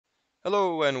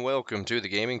Hello and welcome to the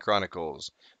Gaming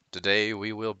Chronicles. Today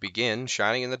we will begin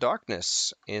Shining in the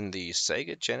Darkness in the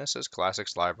Sega Genesis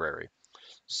Classics Library.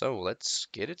 So let's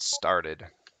get it started.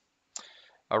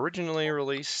 Originally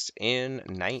released in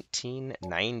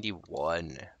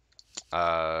 1991.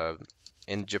 Uh,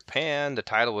 in Japan, the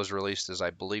title was released as, I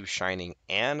believe, Shining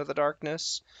and the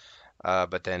Darkness,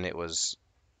 but then it was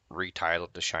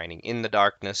retitled to Shining in the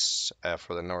Darkness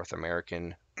for the North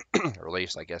American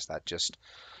release. I guess that just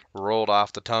rolled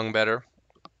off the tongue better.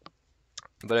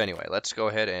 But anyway, let's go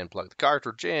ahead and plug the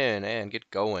cartridge in and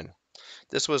get going.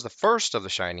 This was the first of the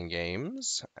Shining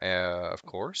games, of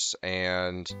course,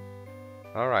 and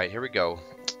alright, here we go.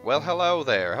 Well, hello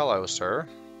there. Hello, sir.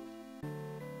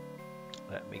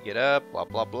 Let me get up, blah,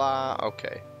 blah, blah.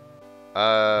 Okay.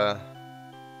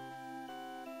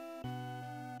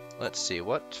 Let's see,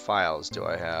 what files do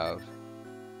I have?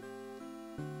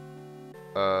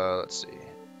 Let's see.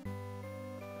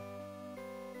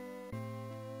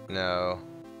 No.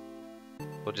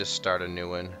 We'll just start a new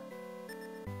one.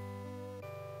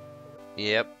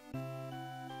 Yep.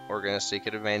 We're gonna seek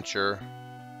an adventure.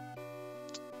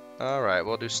 Alright,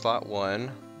 we'll do slot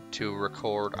 1 to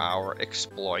record our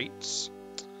exploits.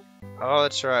 Oh,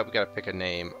 that's right, we gotta pick a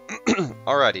name.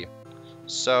 Alrighty.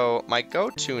 So, my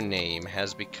go-to name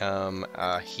has become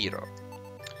Hiro.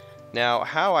 Now,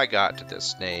 how I got to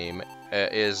this name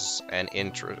is an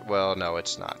interest. Well, no,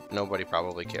 it's not. Nobody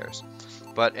probably cares.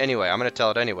 But anyway, I'm gonna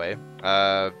tell it anyway,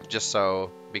 just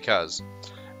so, because.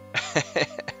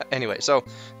 Anyway, so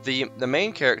the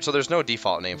main character, so there's no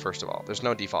default name, first of all. There's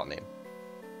no default name.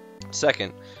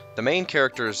 Second, the main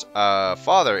character's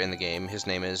father in the game, his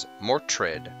name is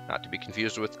Mortred, not to be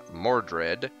confused with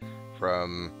Mordred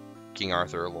from King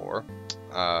Arthur lore.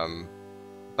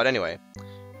 But anyway,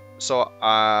 so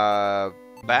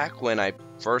back when I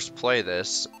first played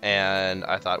this, and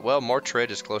I thought, well,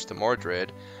 Mortred is close to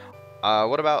Mordred.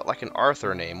 What about like an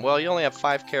Arthur name? Well, you only have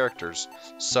 5 characters,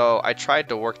 so I tried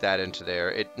to work that into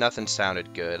there. Nothing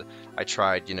sounded good. I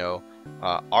tried, you know,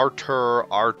 Artur,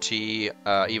 RT,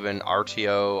 even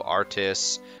RTO,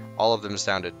 Artis. All of them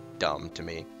sounded dumb to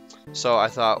me. So I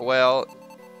thought, well,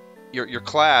 your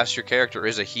class, your character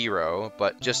is a hero,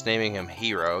 but just naming him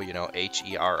Hero, you know,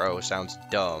 Hero, sounds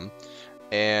dumb.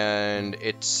 And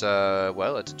it's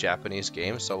well, it's a Japanese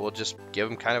game, so we'll just give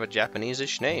him kind of a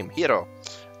Japanese-ish name, Hiro.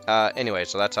 Anyway,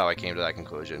 so that's how I came to that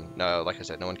conclusion. No, like I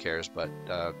said, no one cares, but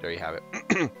there you have it.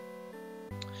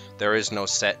 There is no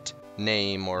set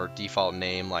name or default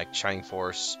name like Shining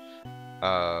Force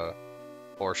or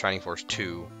Shining Force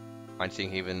 2. I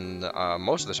think even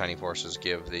most of the Shining Forces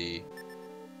give the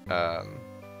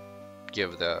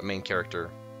main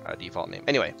character a default name.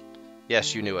 Anyway,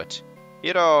 yes, you knew it.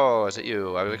 Hiro, is it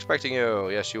you? I was expecting you.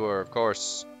 Yes, you were, of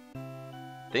course.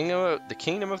 The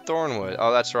Kingdom of Thornwood.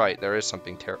 Oh, that's right. There is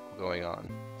something terrible going on.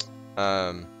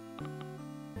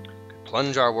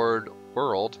 Plunge our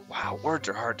world. Wow, words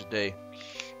are hard today.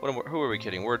 Who are we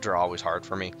kidding? Words are always hard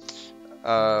for me.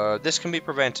 This can be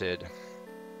prevented.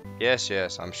 Yes,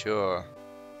 yes, I'm sure.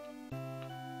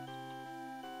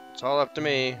 It's all up to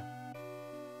me.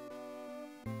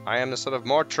 I am the son of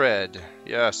Mortred.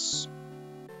 Yes.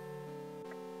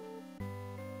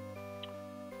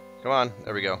 Come on.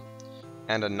 There we go.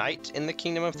 And a knight in the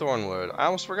Kingdom of Thornwood. I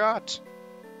almost forgot.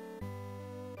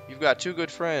 You've got 2 good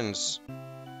friends.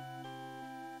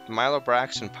 Milo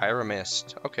Brax and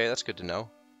Pyramist. Okay, that's good to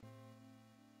know.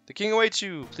 The king awaits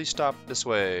you. Please stop this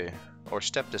way. Or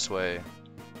step this way.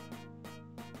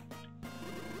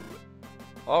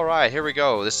 Alright, here we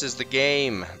go. This is the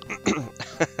game.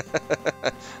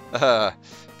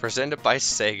 Presented by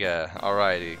Sega.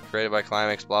 Alrighty. Created by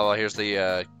Climax, blah blah. Here's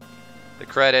the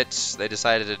credits. They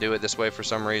decided to do it this way for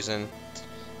some reason.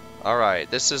 Alright,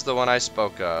 this is the one I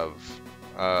spoke of.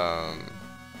 Oh,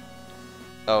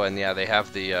 and yeah, they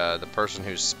have the person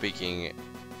who's speaking.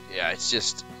 Yeah, it's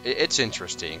just, it's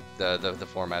interesting, the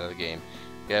format of the game.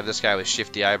 You have this guy with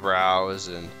shifty eyebrows,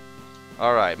 and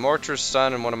alright, Mortred's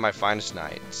son and one of my finest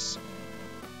knights.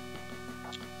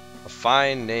 A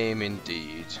fine name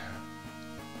indeed.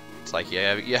 It's like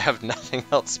you have nothing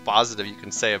else positive you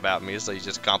can say about me, so you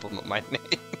just compliment my name.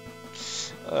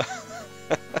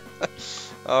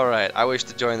 Alright, I wish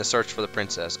to join the search for the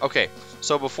princess. Okay,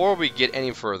 so before we get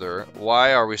any further,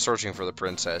 why are we searching for the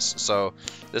princess? So,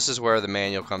 this is where the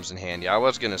manual comes in handy. I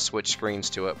was going to switch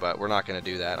screens to it, but we're not going to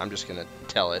do that. I'm just going to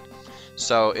tell it.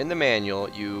 So, in the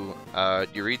manual, you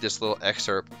read this little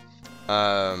excerpt,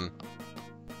 and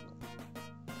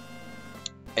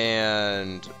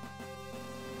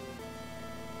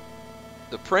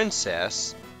the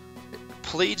princess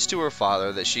pleads to her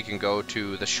father that she can go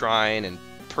to the shrine and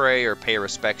pray or pay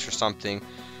respects or something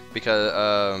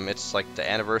because it's like the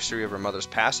anniversary of her mother's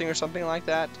passing or something like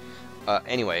that.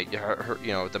 Anyway,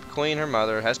 you know, the queen, her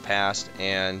mother, has passed,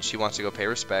 and she wants to go pay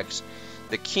respects.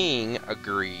 The king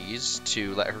agrees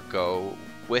to let her go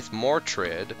with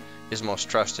Mortred, his most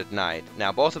trusted knight.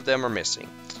 Now, both of them are missing,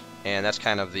 and that's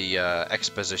kind of the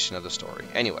exposition of the story.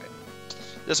 Anyway,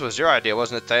 this was your idea,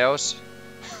 wasn't it, Theos?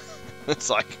 It's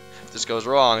like, if this goes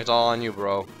wrong, it's all on you,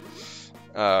 bro.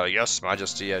 Yes,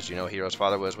 Majesty. As you know, Hero's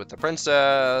father was with the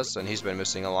princess, and he's been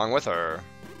missing along with her.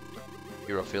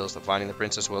 Hero feels that finding the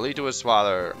princess will lead to his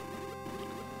father.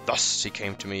 Thus, he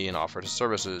came to me and offered his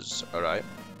services. Alright.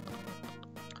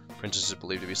 Princess is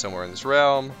believed to be somewhere in this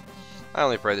realm. I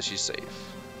only pray that she's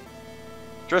safe.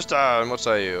 Tristan, what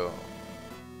say you?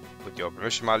 With your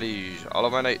permission, my liege, all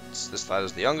of my knights, this lad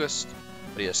is the youngest,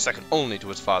 but he is second only to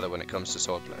his father when it comes to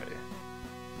swordplay.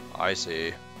 I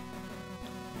see.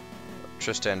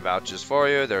 Tristan vouches for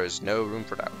you. There is no room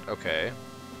for doubt. Okay.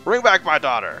 Bring back my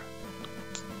daughter!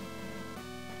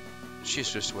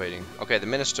 She's just waiting. Okay, the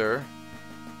minister.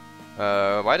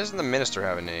 Why doesn't the minister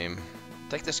have a name?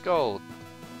 Take this gold.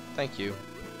 Thank you.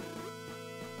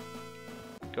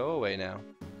 Go away now.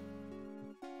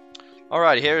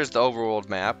 Alright, here's the overworld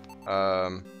map.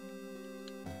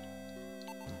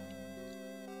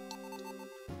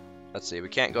 Let's see, we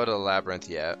can't go to the Labyrinth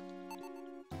yet.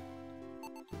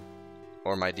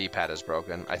 Or my D-pad is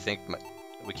broken. I think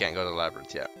we can't go to the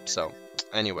Labyrinth yet. So,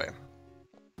 anyway.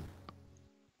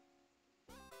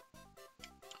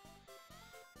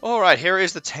 Alright, here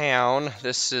is the town.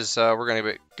 This is, we're going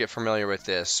to get familiar with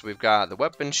this. We've got the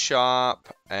weapon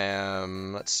shop.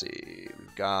 Let's see.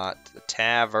 We've got the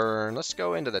tavern. Let's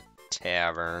go into the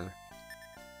tavern.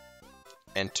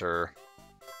 Enter.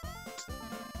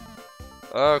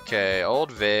 Okay,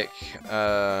 Old Vic.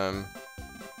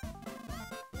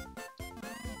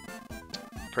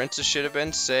 Princess should have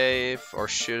been safe, or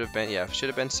should have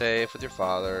been safe with your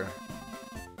father.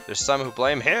 There's some who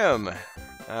blame him.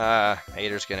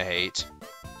 Haters gonna hate.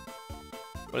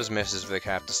 What does Mrs. Vic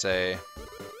have to say?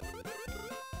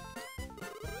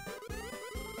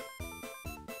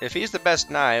 If he's the best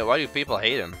knight, why do people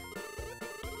hate him?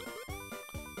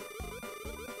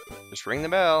 Just ring the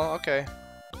bell, okay.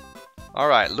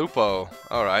 Alright, Lupo.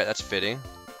 Alright, that's fitting.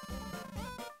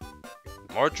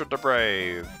 Mortred the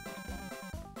Brave.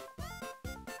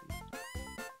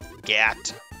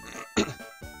 Gat.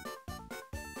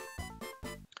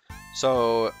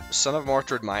 So, son of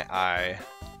Mortred, my eye.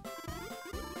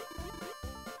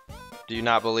 Do you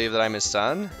not believe that I'm his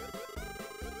son?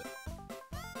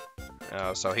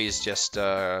 Oh, so he's just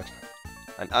an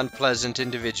unpleasant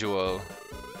individual.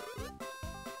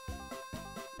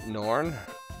 Norn?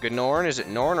 Gnorn? Is it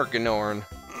Norn or Gnorn?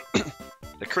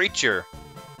 The creature.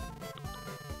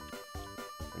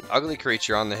 An ugly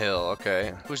creature on the hill.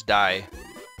 Okay. Who's Die?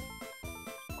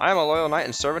 I am a loyal knight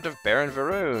and servant of Baron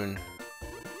Varun.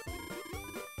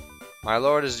 My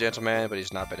lord is a gentleman, but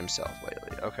he's not been himself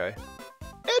lately. Okay.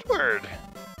 Edward!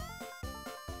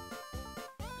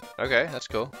 Okay, that's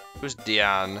cool. Who's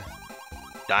Dion?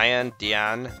 Diane?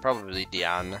 Probably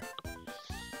Dion.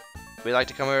 We'd like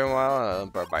to come here in a while,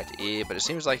 for a bite to eat, but it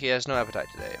seems like he has no appetite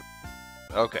today.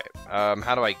 Okay,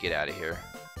 how do I get out of here?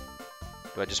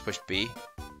 Do I just push B?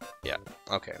 Yeah,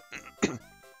 okay.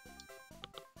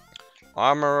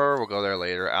 Armorer, we'll go there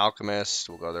later. Alchemist,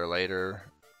 we'll go there later.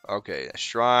 Okay, a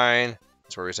shrine.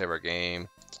 That's where we save our game.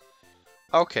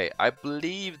 Okay, I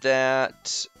believe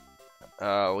that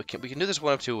we can do this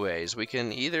one of two ways. We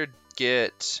can either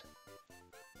get,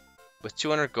 with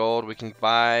 200 gold, we can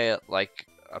buy like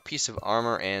a piece of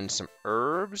armor and some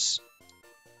herbs,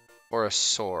 or a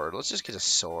sword. Let's just get a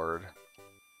sword.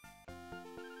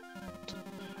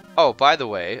 Oh, by the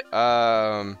way,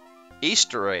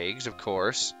 Easter eggs, of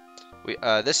course. We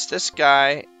this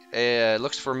guy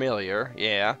looks familiar.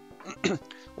 Yeah.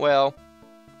 Well,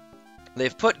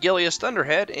 they've put Gilius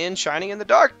Thunderhead in Shining in the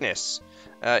Darkness.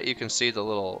 You can see the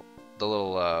little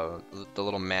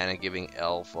mana giving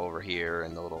elf over here,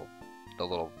 and the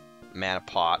little mana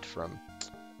pot from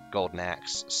Golden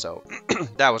Axe. So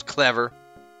that was clever.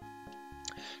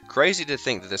 Crazy to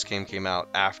think that this game came out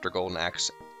after Golden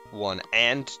Axe 1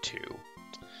 and 2.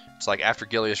 It's like after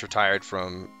Gilius retired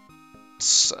from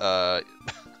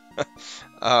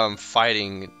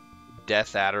fighting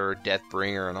Death Adder,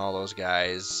 Deathbringer, and all those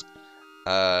guys,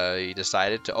 he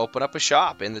decided to open up a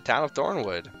shop in the town of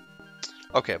Thornwood.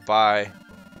 Okay, buy.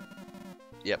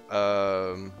 Yep.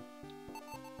 We're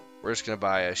just gonna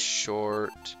buy a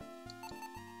short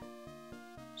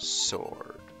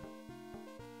sword,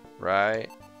 right?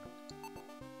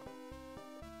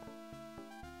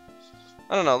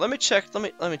 I don't know. Let me check.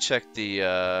 Let me check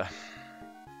the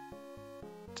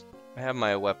I have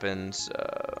my weapons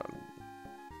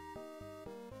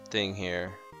thing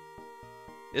here.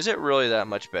 Is it really that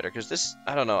much better? Because this,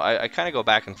 I don't know, I kind of go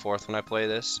back and forth when I play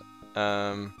this.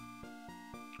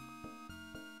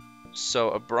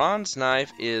 So a bronze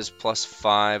knife is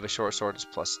 +5, a short sword is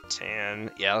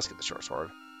 +10. Yeah, let's get the short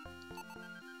sword.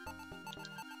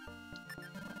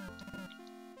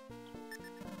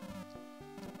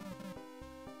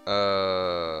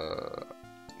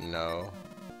 No.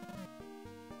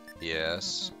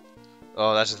 Yes.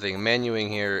 Oh, that's the thing. Menuing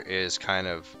here is kind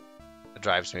of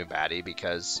drives me batty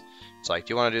because it's like,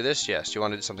 do you want to do this? Yes. Do you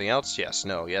want to do something else? Yes.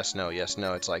 No. Yes. No. Yes.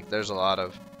 No. It's like there's a lot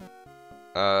of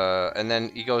and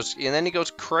then he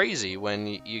goes crazy when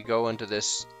you go into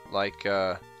this like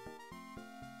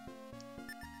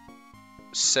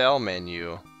cell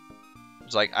menu.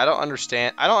 It's like I don't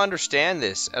understand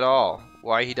this at all.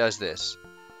 Why he does this?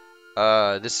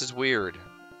 This is weird,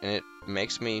 and it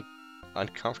makes me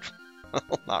uncomfortable.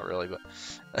 Not really, but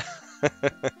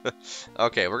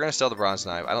okay, we're gonna sell the bronze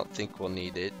knife. I don't think we'll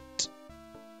need it.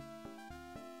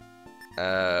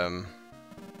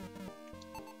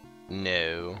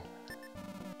 No.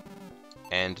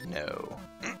 And no.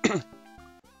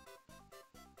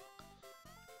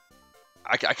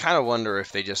 I kind of wonder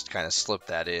if they just kind of slipped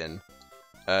that in.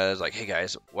 It's like, hey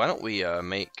guys, why don't we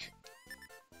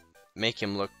make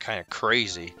him look kind of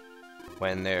crazy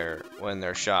when they're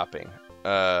shopping.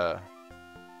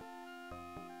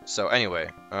 So anyway,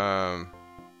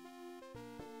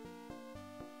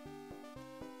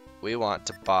 we want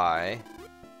to buy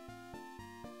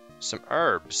some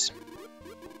herbs.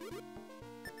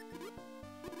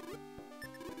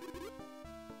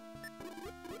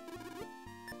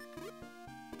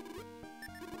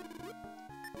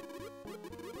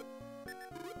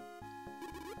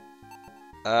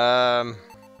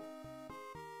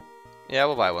 Yeah,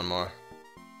 we'll buy one more.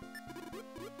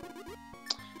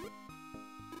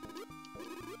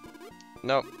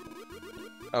 Nope.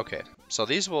 Okay, so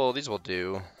these will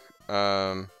do.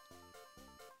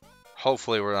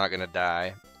 Hopefully we're not gonna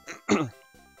die.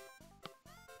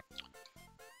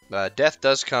 Death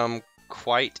does come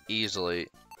quite easily.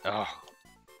 Oh,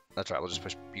 that's right. We'll just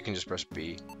push. You can just press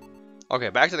B. Okay,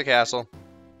 back to the castle.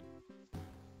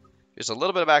 Just a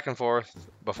little bit of back and forth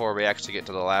before we actually get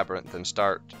to the labyrinth and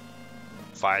start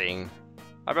fighting.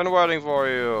 I've been waiting for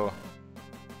you.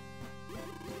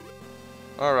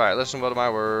 Alright, listen well to my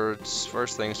words.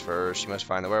 First things first, you must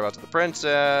find the whereabouts of the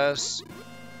princess.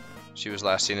 She was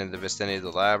last seen in the vicinity of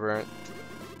the labyrinth.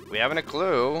 We haven't a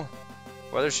clue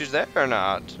whether she's there or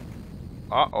not.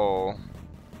 Uh-oh.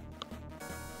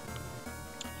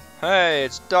 Hey,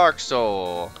 it's Dark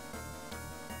Soul,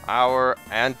 our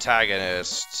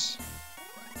antagonist.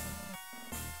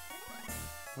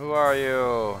 Who are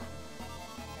you?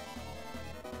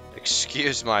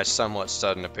 Excuse my somewhat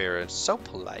sudden appearance. So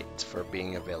polite for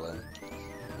being a villain.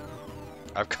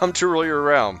 I've come to rule your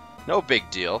realm. No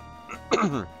big deal.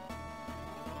 I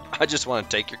just want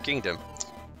to take your kingdom.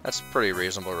 That's a pretty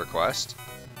reasonable request.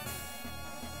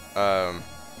 I've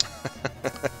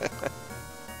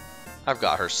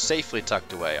got her safely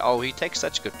tucked away. Oh, he takes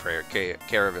such good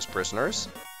care of his prisoners.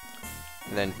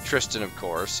 And then Tristan, of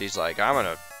course, he's like, I'm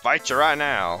gonna fight you right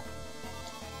now.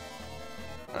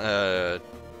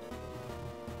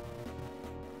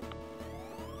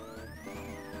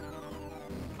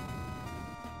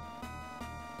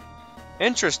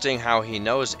 Interesting how he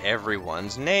knows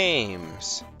everyone's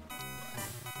names.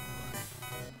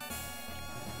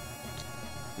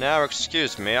 Now,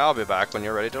 excuse me, I'll be back when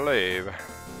you're ready to leave.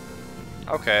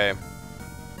 Okay.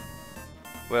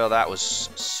 Well, that was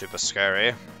super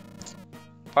scary.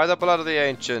 By the blood of the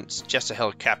ancients, Jessa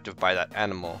held captive by that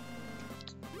animal.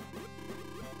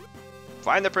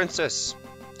 Find the princess!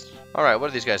 Alright, what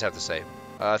do these guys have to say?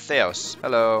 Theos,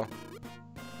 hello.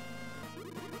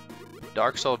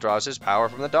 Dark Soul draws his power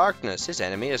from the darkness. His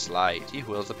enemy is light. He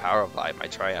wields the power of light. My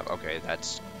triumph. Okay,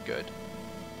 that's good.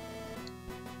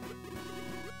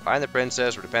 Find the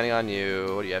princess. We're depending on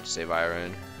you. What do you have to say,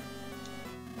 Byron?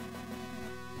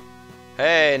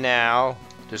 Hey, now.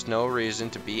 There's no reason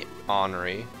to be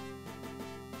ornery.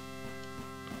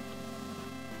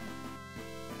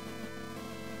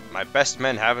 My best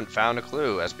men haven't found a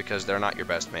clue. That's because they're not your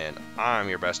best man. I'm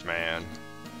your best man.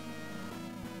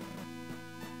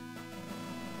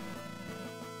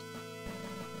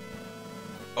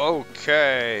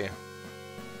 Okay.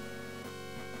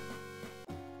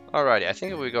 Alrighty, I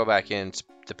think if we go back in,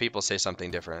 the people say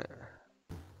something different.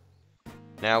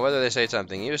 Now, whether they say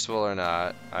something useful or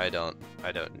not, I don't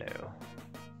know.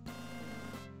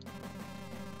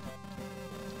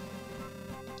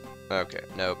 Okay,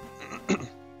 nope.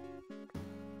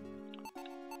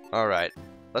 Alright,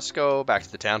 let's go back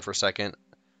to the town for a second.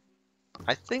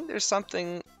 I think there's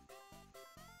something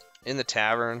in the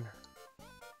tavern.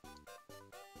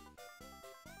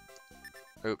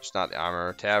 Oops, not the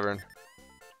armor, tavern.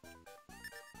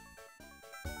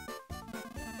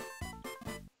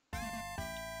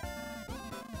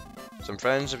 Some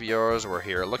friends of yours were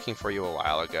here looking for you a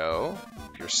while ago.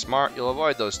 If you're smart, you'll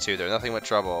avoid those two. They're nothing but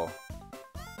trouble.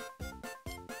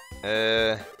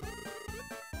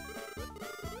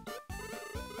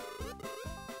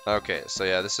 Okay, so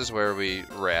yeah, this is where we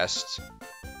rest.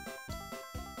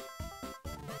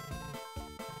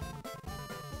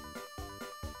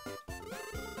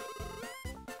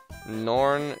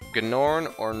 Gnorn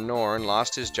or Norn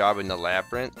lost his job in the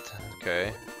Labyrinth.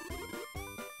 Okay.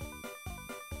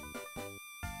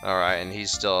 Alright, and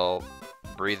he's still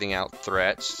breathing out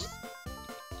threats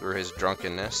through his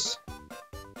drunkenness.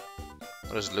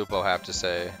 What does Lupo have to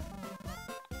say?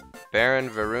 Baron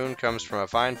Varun comes from a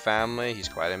fine family. He's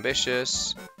quite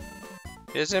ambitious.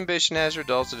 His ambition has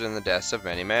resulted in the deaths of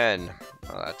many men.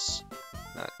 Well, that's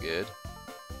not good.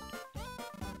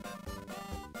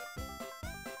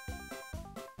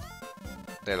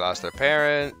 They lost their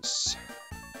parents.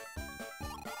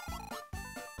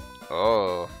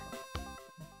 Oh.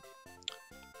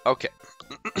 Okay.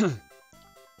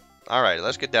 Alright,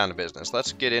 let's get down to business.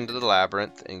 Let's get into the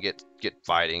labyrinth and get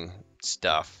fighting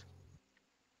stuff.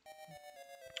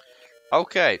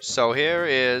 Okay, so here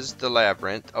is the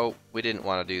labyrinth. Oh, we didn't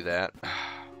want to do that.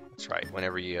 That's right.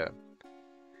 Whenever you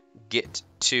get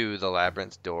to the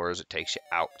labyrinth doors, it takes you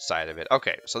outside of it.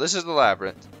 Okay, so this is the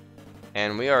labyrinth,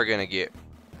 and we are going to get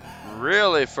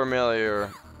really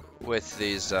familiar with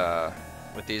these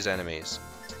enemies.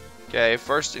 Okay,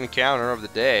 first encounter of the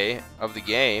day of the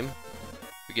game.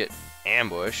 We get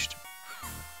ambushed.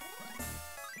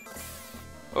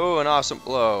 Oh, an awesome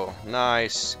blow.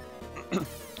 Nice.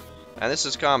 And this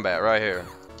is combat right here.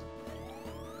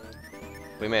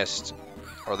 We missed.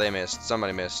 Or they missed.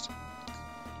 Somebody missed.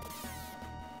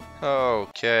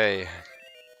 Okay.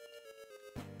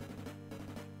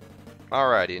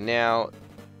 Alrighty, now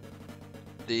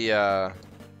the oh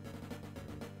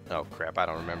crap, I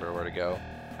don't remember where to go.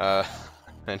 I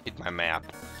need my map.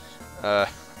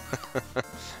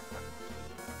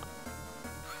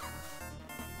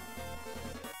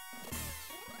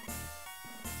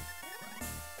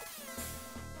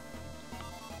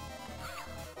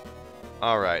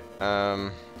 Alright,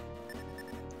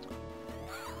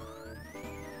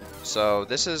 so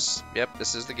this is, yep,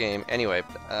 this is the game. Anyway,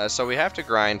 so we have to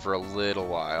grind for a little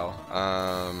while.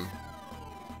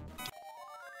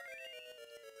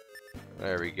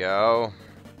 There we go.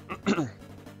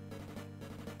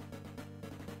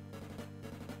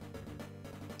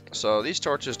 So these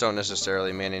torches don't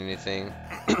necessarily mean anything.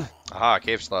 Aha,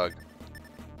 cave slug.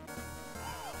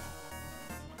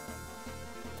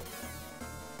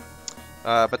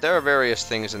 But there are various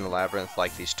things in the labyrinth,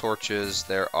 like these torches.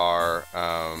 There are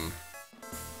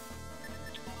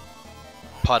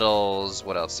puddles.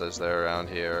 What else is there around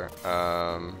here?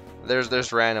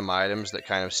 There's random items that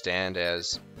kind of stand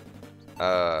as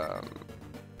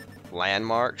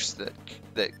landmarks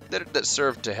that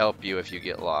serve to help you if you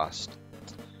get lost.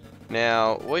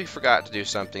 Now, we forgot to do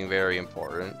something very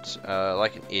important.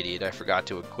 Like an idiot, I forgot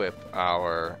to equip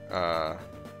our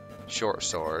short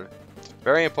sword.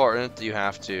 Very important, you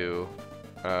have to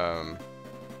yeah.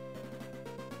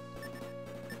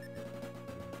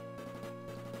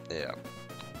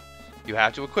 You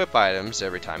have to equip items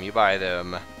every time you buy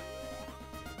them.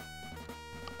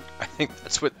 I think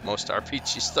that's with most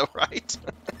RPGs though, right?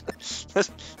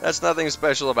 That's nothing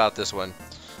special about this one.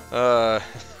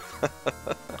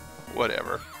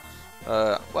 Whatever.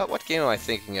 What game am I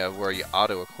thinking of where you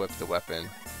auto-equip the weapon?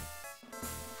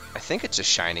 I think it's a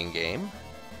Shining game.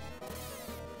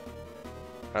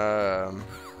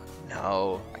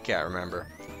 No, I can't remember.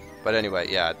 But anyway,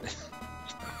 yeah.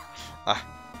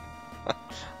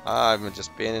 I'm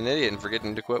just being an idiot and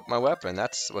forgetting to equip my weapon.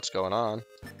 That's what's going on.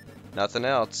 Nothing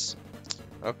else.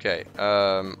 Okay,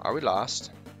 are we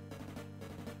lost?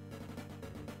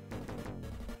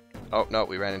 Oh, no,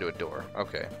 we ran into a door.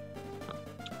 Okay.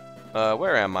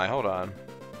 Where am I? Hold on.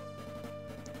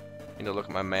 Need to look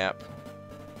at my map.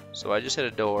 So I just hit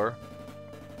a door.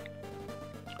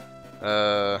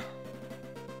 I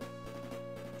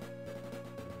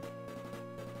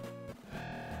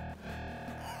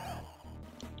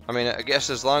mean, I guess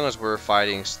as long as we're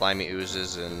fighting slimy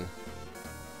oozes and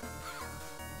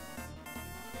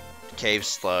cave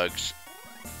slugs,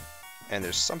 and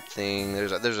there's something,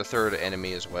 there's a third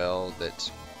enemy as well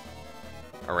that's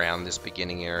around this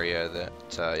beginning area that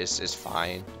is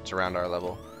fine. It's around our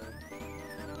level.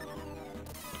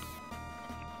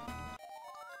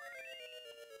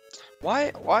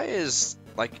 Why is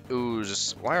like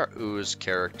ooze? Why are ooze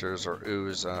characters or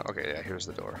ooze? Okay, yeah, here's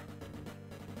the door.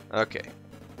 Okay,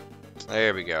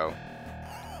 there we go.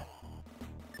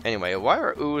 Anyway, why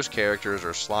are ooze characters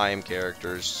or slime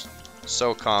characters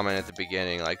so common at the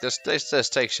beginning? Like this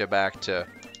takes you back to,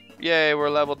 yay, we're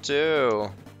level 2.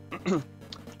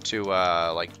 To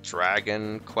like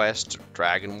Dragon Quest,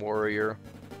 Dragon Warrior,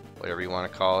 whatever you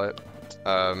want to call it.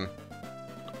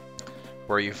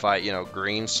 Where you fight, you know,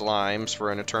 green slimes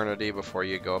for an eternity before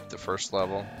you go up the first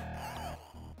level.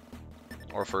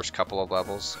 Or first couple of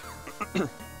levels.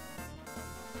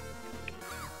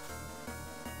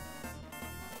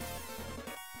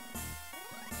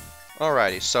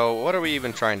 Alrighty, so what are we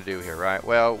even trying to do here, right?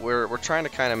 Well, we're trying to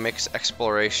kind of mix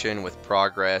exploration with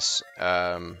progress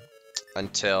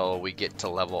until we get to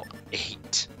level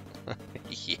 8.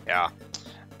 Yeah.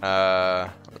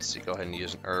 Let's see, go ahead and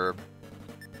use an herb.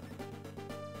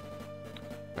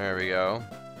 There we go.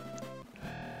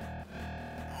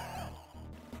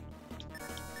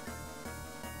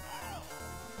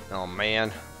 Oh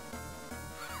man.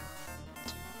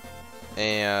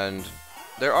 And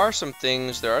there are some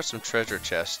things, there are some treasure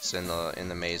chests in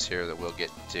the maze here that we'll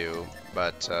get to,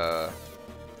 but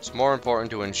it's more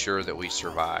important to ensure that we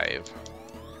survive.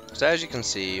 So as you can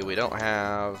see, we don't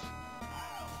have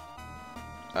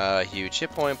a huge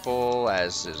hit point pool,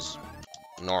 as is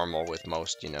normal with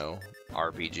most, you know,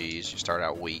 RPGs. You start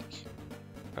out weak.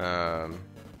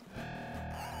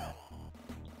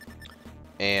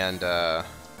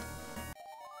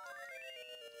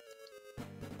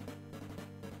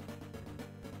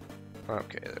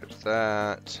 Okay, there's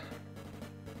that.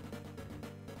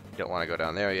 Don't want to go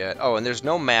down there yet. Oh, and there's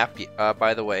no map,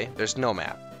 by the way. There's no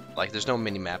map. Like, there's no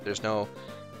mini-map. There's no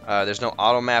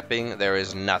auto-mapping. There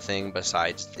is nothing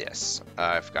besides this.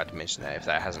 I forgot to mention that, if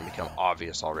that hasn't become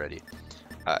obvious already.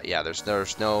 Yeah,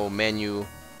 there's no menu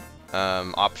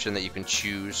option that you can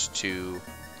choose to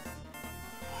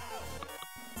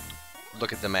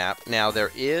look at the map. Now,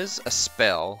 there is a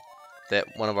spell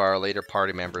that one of our later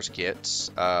party members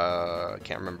gets. I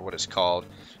can't remember what it's called,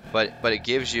 but it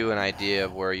gives you an idea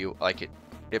of where you like it.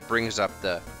 It brings up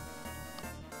the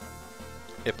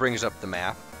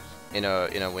map in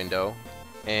a window.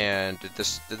 And did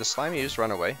the slimy just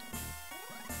run away?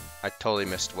 I totally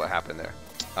missed what happened there.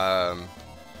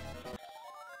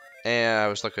 And I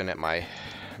was looking at my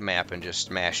map and just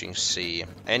mashing C.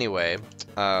 Anyway,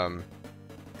 oh,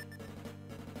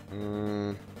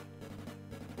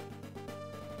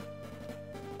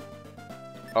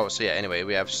 so yeah, anyway,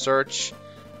 we have search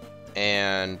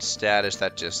and status.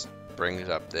 That just brings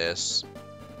up this.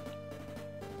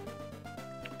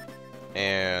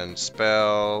 And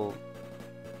spell.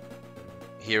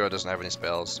 Hero doesn't have any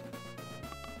spells.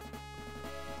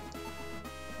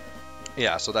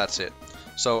 Yeah, so that's it.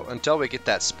 So until we get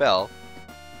that spell,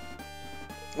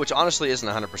 which honestly isn't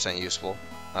 100% useful,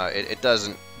 it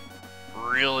doesn't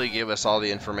really give us all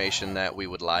the information that we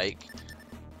would like.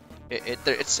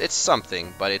 It's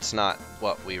something, but it's not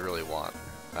what we really want.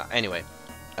 Anyway,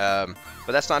 but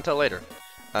that's not until later.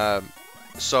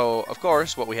 So of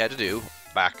course, what we had to do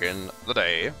back in the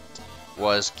day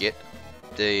was get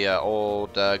the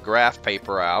old graph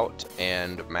paper out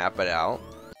and map it out,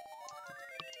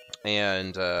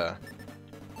 and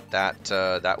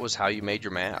that was how you made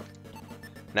your map.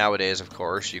 Nowadays, of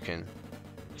course, you can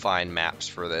find maps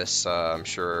for this, I'm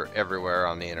sure, everywhere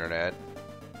on the internet.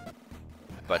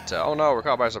 But, oh no, we're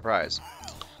caught by surprise.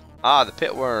 Ah, the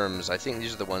pit worms. I think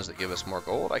these are the ones that give us more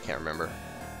gold. I can't remember.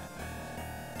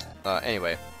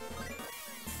 Anyway.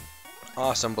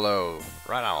 Awesome blow.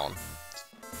 Right on.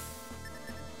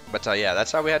 But, yeah,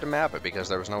 that's how we had to map it, because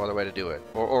there was no other way to do it.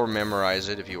 Or memorize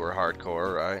it if you were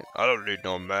hardcore, right? I don't need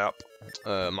no map.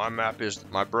 My map is...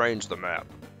 my brain's the map.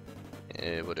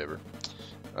 Whatever.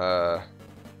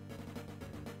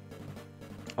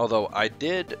 Although I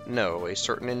did know a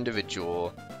certain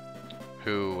individual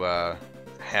who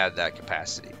had that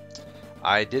capacity.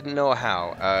 I didn't know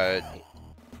how.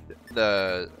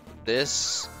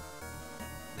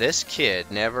 This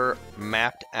kid never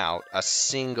mapped out a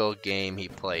single game he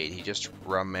played. He just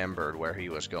remembered where he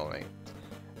was going.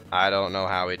 I don't know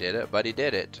how he did it, but he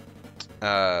did it.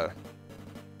 And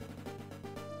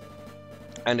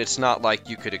it's not like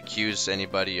you could accuse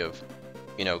anybody of,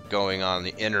 you know, going on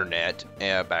the internet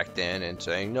back then and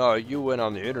saying, no, you went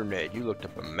on the internet, you looked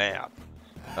up a map.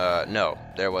 No,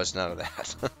 there was none of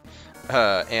that.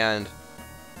 And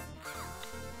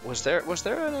was there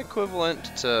an equivalent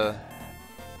to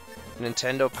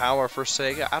Nintendo Power for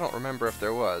Sega? I don't remember if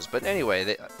there was, but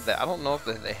anyway, I don't know if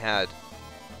they had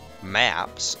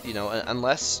maps, you know,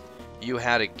 unless you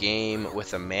had a game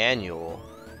with a manual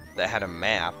that had a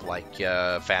map, like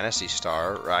Phantasy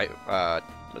Star, right?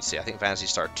 Let's see, I think Phantasy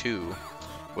Star 2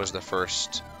 was the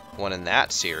first one in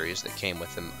that series that came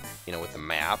with them, you know, with the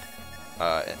map.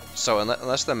 So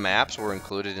unless the maps were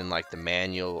included in like the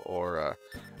manual or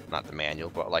not the manual,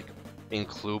 but like in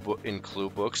clue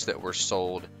books that were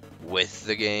sold with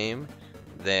the game,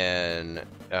 then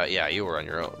yeah, you were on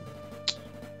your own.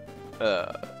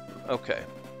 Okay.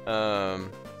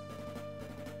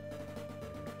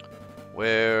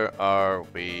 Where are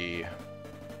we?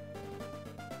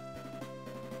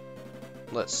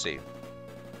 Let's see.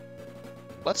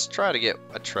 Let's try to get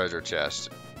a treasure chest.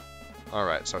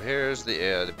 Alright, so here's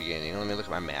the beginning. Let me look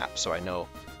at my map so I know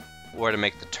where to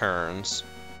make the turns.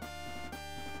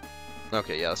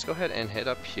 Okay, yeah, let's go ahead and head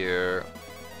up here.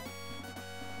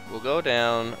 We'll go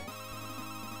down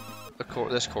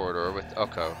this corridor with...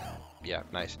 Okay, yeah,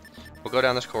 nice. We'll go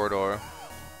down this corridor.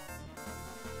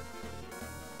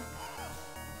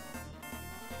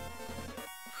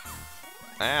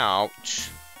 Ouch.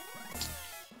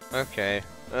 Okay.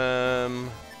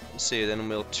 Let's see, then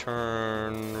we'll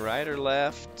turn right or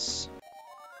left.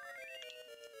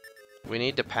 We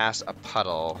need to pass a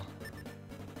puddle.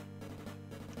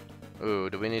 Ooh,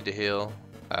 do we need to heal?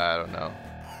 I don't know.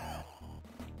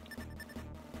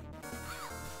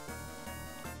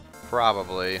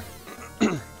 Probably.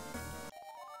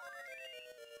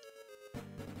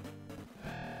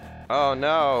 Oh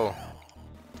no!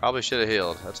 Probably should have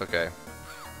healed. That's okay.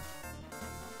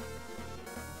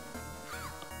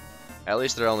 At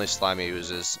least they're only slimy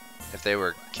oozes. If they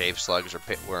were cave slugs or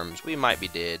pit worms, we might be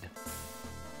dead.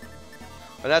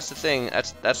 But that's the thing.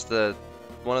 That's the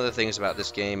one of the things about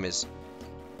this game is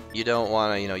you don't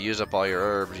want to, you know, use up all your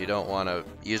herbs. You don't want to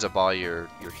use up all your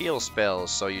heal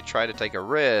spells. So you try to take a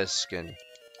risk and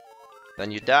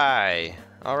then you die.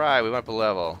 All right, we went up a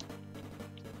level.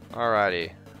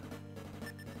 Alrighty.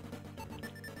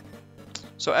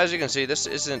 So as you can see, this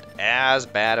isn't as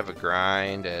bad of a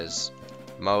grind as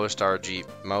most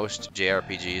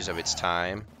JRPGs of its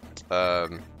time.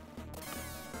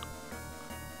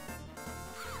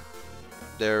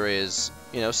 There is,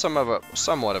 you know,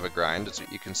 somewhat of a grind, as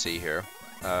you can see here.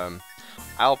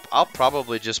 I'll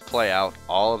probably just play out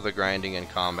all of the grinding and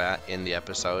combat in the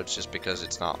episodes, just because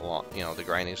it's not long. You know, the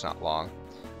grinding's not long.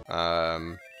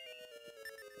 From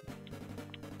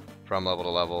level to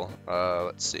level.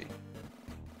 Let's see.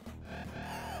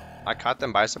 I caught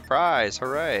them by surprise!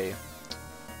 Hooray!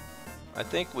 I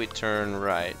think we turn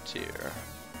right here.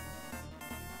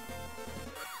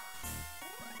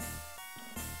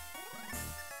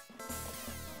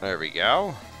 There we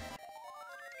go.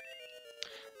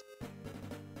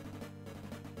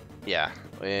 Yeah.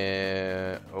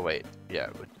 Oh wait. Yeah,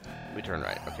 we turn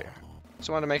right. Okay. Just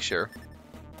wanted to make sure.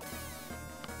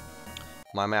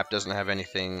 My map doesn't have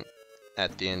anything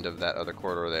at the end of that other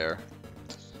corridor there.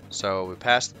 So we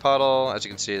passed the puddle. As you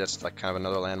can see, that's like kind of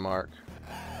another landmark.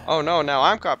 Oh no, now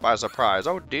I'm caught by surprise.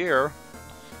 Oh dear.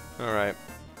 Alright.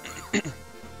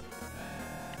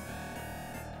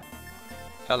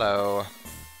 Hello.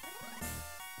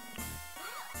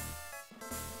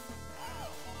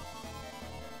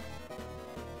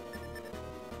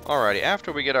 Alrighty,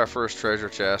 after we get our first treasure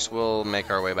chest, we'll make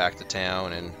our way back to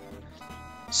town and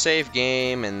save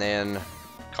game and then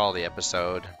call the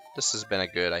episode. This has been a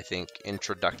good, I think,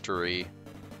 introductory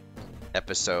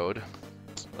episode.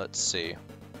 Let's see.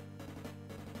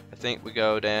 I think we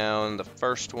go down the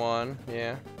first one,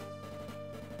 yeah.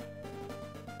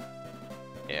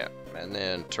 Yeah, and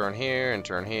then turn here and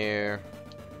turn here.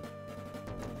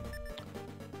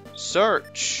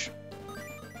 Search!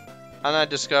 And I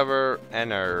discover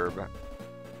an herb.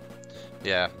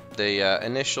 Yeah, the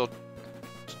initial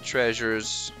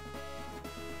treasures,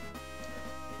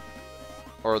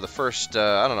 or the first,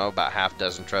 I don't know, about half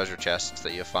dozen treasure chests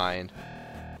that you find,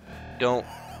 don't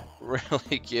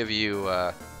really give you,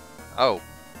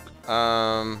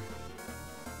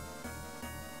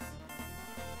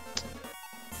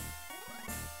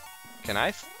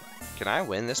 Can I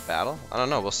win this battle? I don't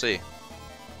know, we'll see.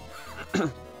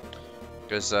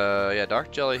 Because, yeah,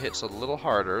 Dark Jelly hits a little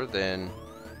harder than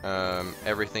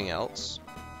everything else.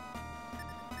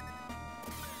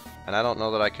 And I don't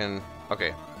know that I can...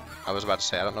 Okay, I was about to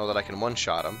say, I don't know that I can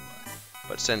one-shot him.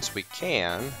 But since we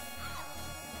can...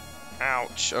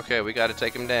 Ouch! Okay, we gotta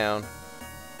take him down.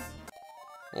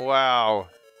 Wow!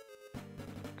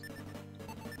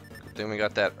 Good thing we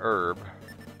got that herb.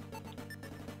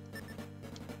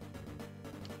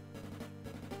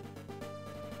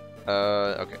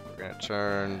 Okay, we're gonna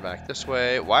turn back this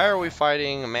way. Why are we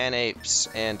fighting man-apes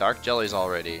and dark jellies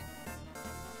already?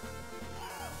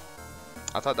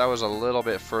 I thought that was a little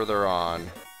bit further on.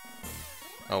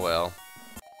 Oh well.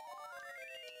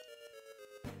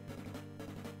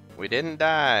 We didn't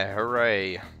die.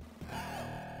 Hooray.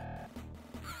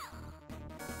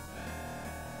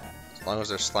 As long as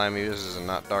they're slimy oozes and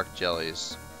not dark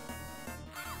jellies.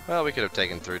 Well, we could have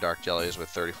taken 3 dark jellies with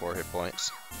 34 hit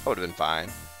points. That would have been fine.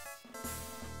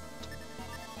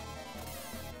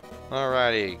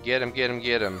 Alrighty, get him, get him,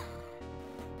 get him.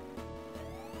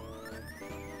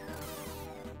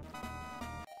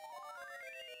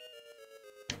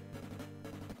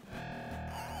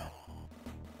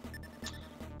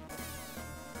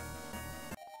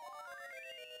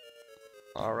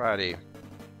 Alrighty.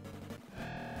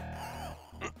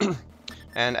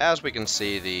 And as we can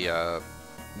see, the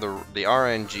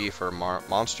RNG for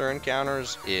monster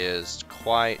encounters is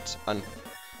quite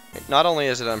not only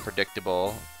is it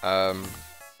unpredictable, but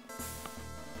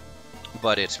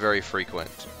it's very frequent.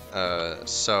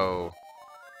 So,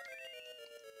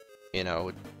 you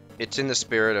know, it's in the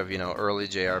spirit of, you know, early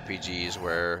JRPGs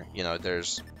where, you know,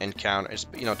 there's encounters,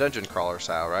 you know, dungeon crawler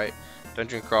style, right?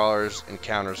 Dungeon crawlers,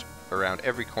 encounters around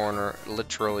every corner,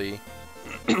 literally.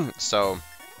 So,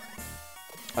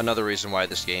 another reason why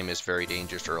this game is very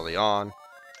dangerous early on.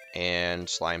 And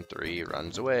Slime 3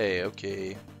 runs away,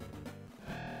 okay.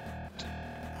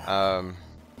 And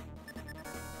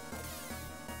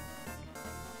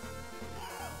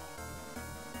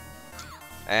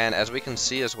as we can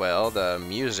see as well, the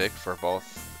music for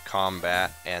both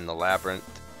combat and the Labyrinth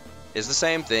is the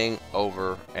same thing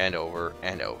over and over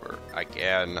and over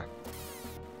again.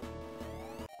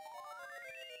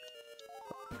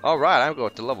 Alright, I'm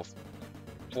going to level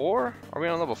 4? Are we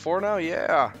on level 4 now?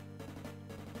 Yeah!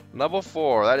 Level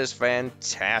 4, that is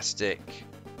fantastic.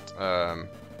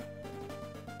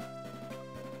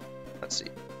 Let's see.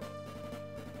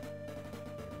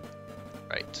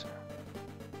 Right.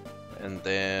 And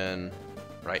then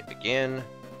right again.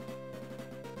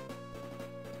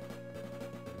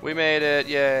 We made it,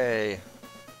 yay!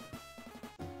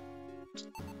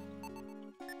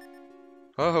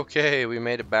 Okay, we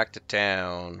made it back to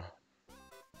town.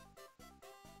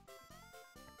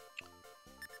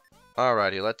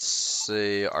 Alrighty, let's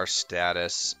see our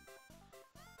status.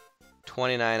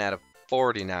 29 out of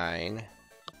 49.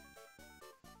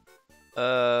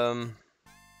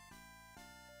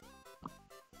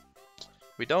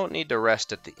 We don't need to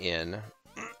rest at the inn.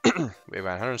 We have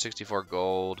 164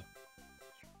 gold.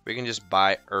 We can just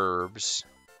buy herbs.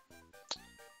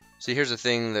 See, here's the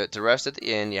thing, that to rest at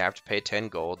the inn, you have to pay 10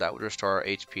 gold. That would restore our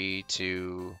HP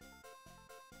to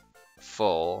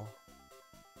full.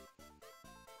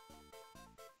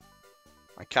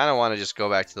 I kind of want to just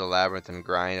go back to the Labyrinth and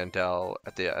grind until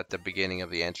at the beginning of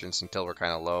the entrance until we're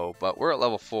kind of low, but we're at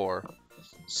level 4,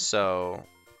 so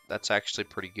that's actually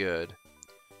pretty good.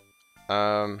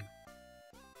 Can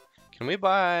we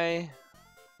buy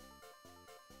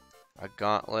a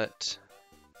gauntlet?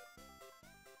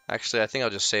 Actually, I think I'll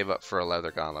just save up for a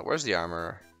leather gauntlet. Where's the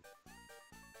armor?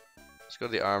 Let's go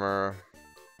to the armor.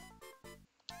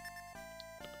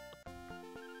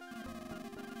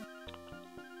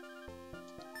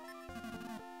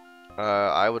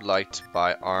 I would like to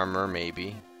buy armor,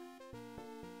 maybe.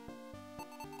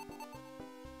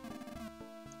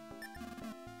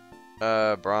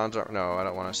 Bronze armor? No, I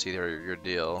don't want to see your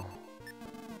deal.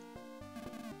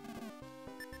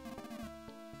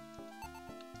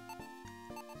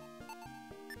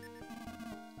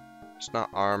 It's not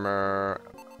armor.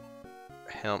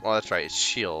 Helm. Oh, that's right. It's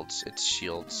shields. It's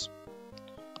shields.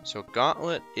 So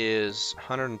gauntlet is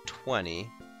 120.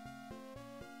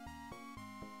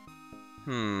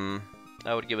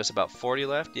 That would give us about 40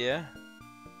 left, yeah.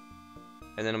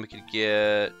 And then we could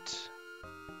get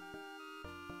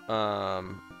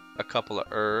a couple of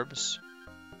herbs.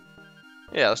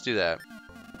 Yeah, let's do that.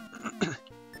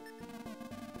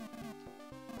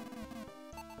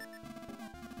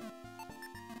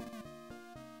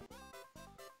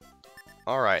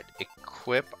 Alright,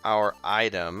 equip our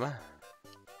item. You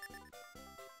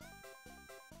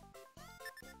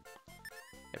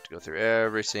have to go through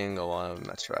every single one of them,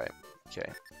 that's right.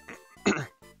 Okay.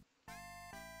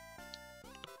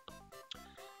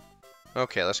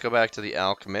 Okay, let's go back to the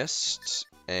alchemist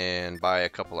and buy a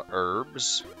couple of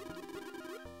herbs.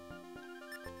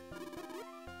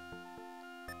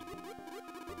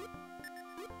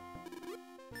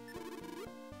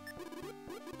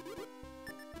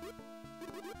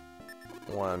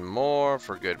 One more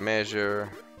for good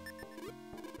measure.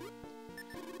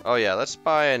 Oh yeah, let's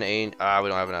buy an we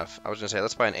don't have enough. I was gonna say,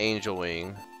 let's buy an angel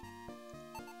wing.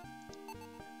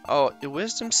 Oh, the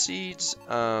wisdom seeds,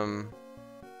 I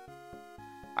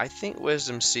think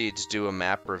wisdom seeds do a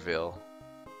map reveal.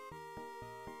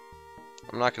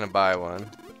 I'm not gonna buy one.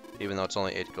 even though it's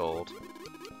only 8 gold.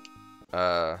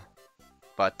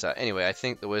 Anyway, I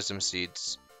think the wisdom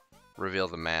seeds reveal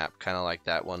the map, kind of like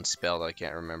that one spell that I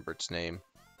can't remember its name.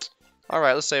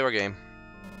 Alright, let's save our game.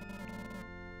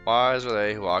 Wise are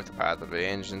they who walk the path of the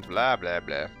ancients, blah blah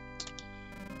blah.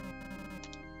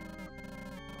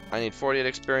 I need 48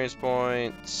 experience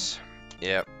points.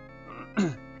 Yep.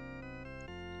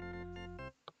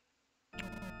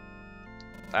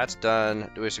 That's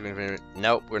done. Do we continue?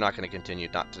 Nope, we're not going to continue.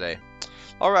 Not today.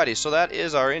 Alrighty, so that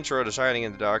is our intro to Shining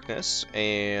in the Darkness,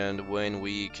 and when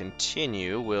we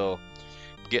continue, we'll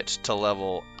get to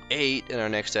level 8 in our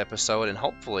next episode, and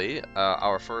hopefully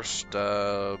our first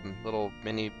little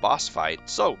mini boss fight.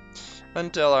 So,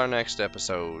 until our next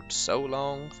episode, so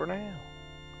long for now.